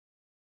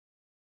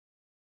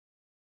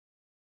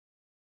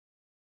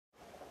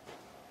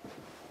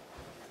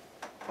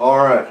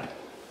Alright,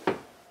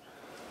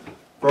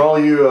 for all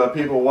you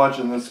people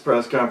watching this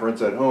press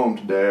conference at home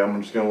today,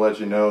 I'm just going to let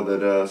you know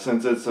that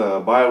since it's a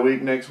bye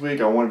week next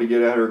week, I wanted to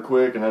get at her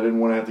quick and I didn't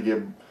want to have to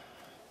get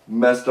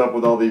messed up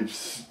with all these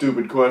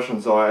stupid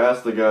questions, so I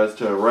asked the guys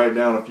to write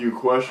down a few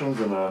questions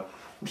and I'm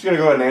just going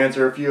to go ahead and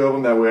answer a few of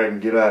them, that way I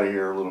can get out of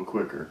here a little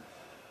quicker.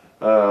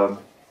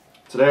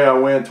 Today I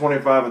went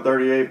 25 of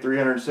 38,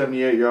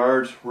 378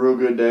 yards, real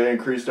good day,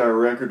 increased our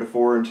record to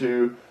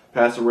 4-2,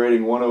 passer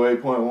rating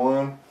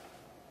 108.1.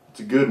 It's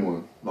a good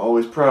one. I'm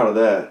always proud of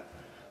that.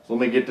 So let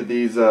me get to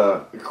these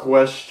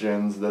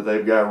questions that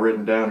they've got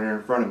written down here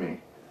in front of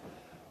me.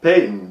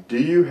 Peyton, do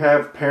you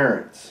have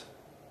parents?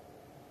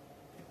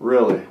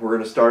 Really? We're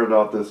going to start it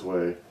off this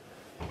way.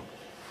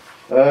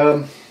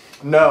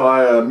 No,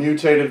 I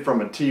mutated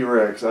from a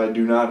T-Rex. I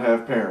do not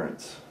have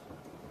parents.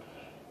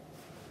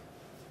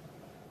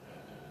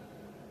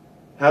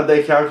 How'd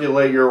they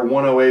calculate your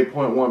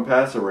 108.1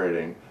 passer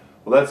rating?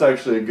 Well, that's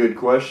actually a good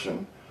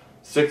question.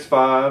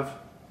 6'5",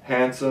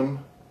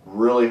 handsome,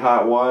 really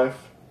hot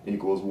wife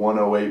equals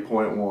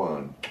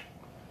 108.1.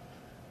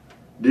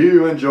 Do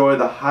you enjoy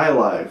the high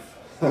life?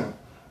 I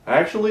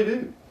actually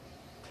do.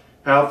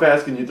 How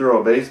fast can you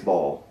throw a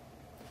baseball?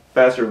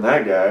 Faster than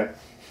that guy.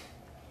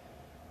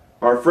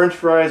 Are French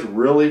fries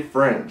really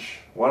French?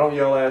 Why don't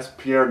y'all ask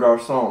Pierre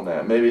Garçon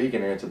that? Maybe he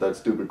can answer that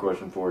stupid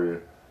question for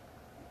you.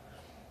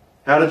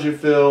 How did you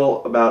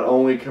feel about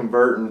only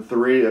converting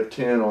 3 of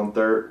 10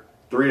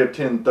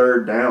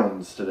 third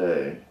downs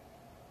today?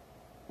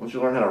 Once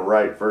you learn how to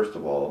write, first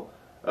of all.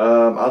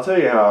 I'll tell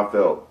you how I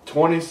felt.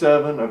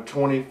 27 of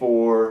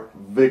 24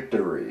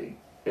 victory.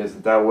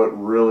 Isn't that what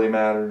really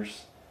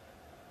matters?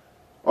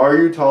 Are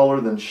you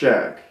taller than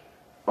Shaq?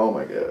 Oh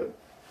my God.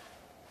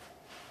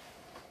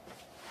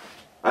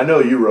 I know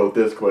you wrote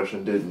this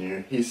question, didn't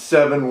you? He's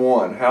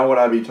 7'1". How would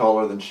I be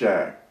taller than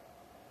Shaq?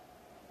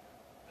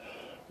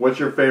 What's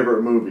your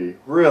favorite movie?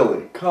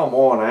 Really? Come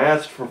on, I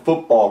asked for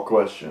football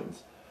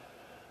questions.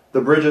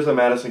 The Bridges of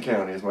Madison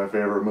County is my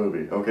favorite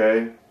movie,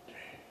 okay?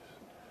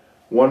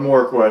 One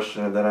more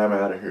question and then I'm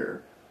out of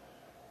here.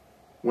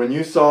 When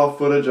you saw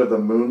footage of the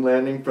moon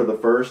landing for the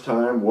first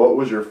time, what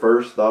was your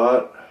first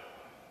thought?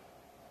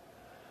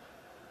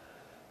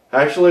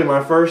 Actually,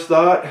 my first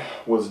thought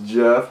was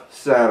Jeff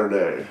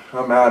Saturday.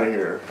 I'm out of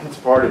here. It's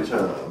party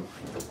time.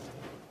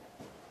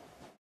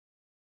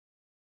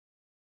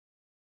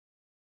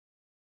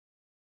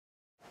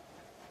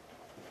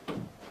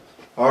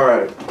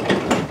 Alright.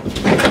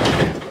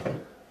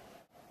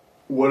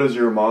 What is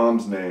your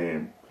mom's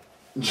name?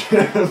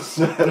 Jeff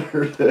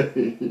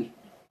Saturday.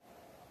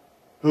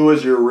 Who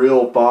is your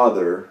real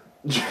father?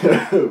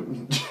 Jeff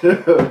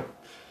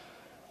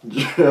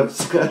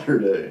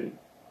Saturday.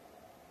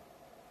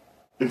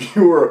 If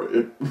you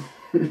were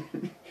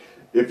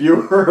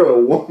a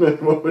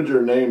woman, what would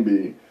your name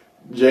be?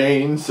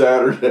 Jane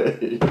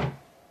Saturday.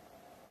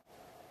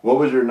 What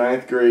was your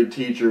 9th grade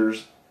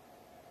teacher's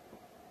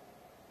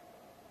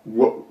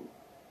What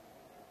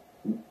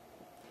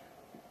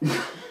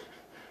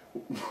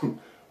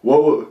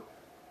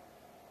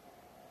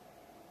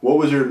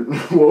was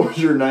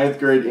your 9th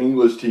grade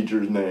English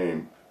teacher's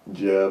name?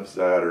 Jeff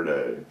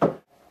Saturday.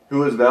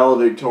 Who is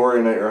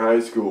valedictorian at your high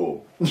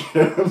school?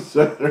 Jeff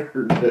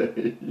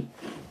Saturday.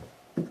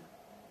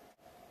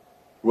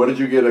 What did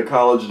you get a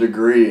college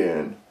degree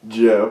in?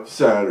 Jeff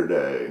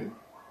Saturday.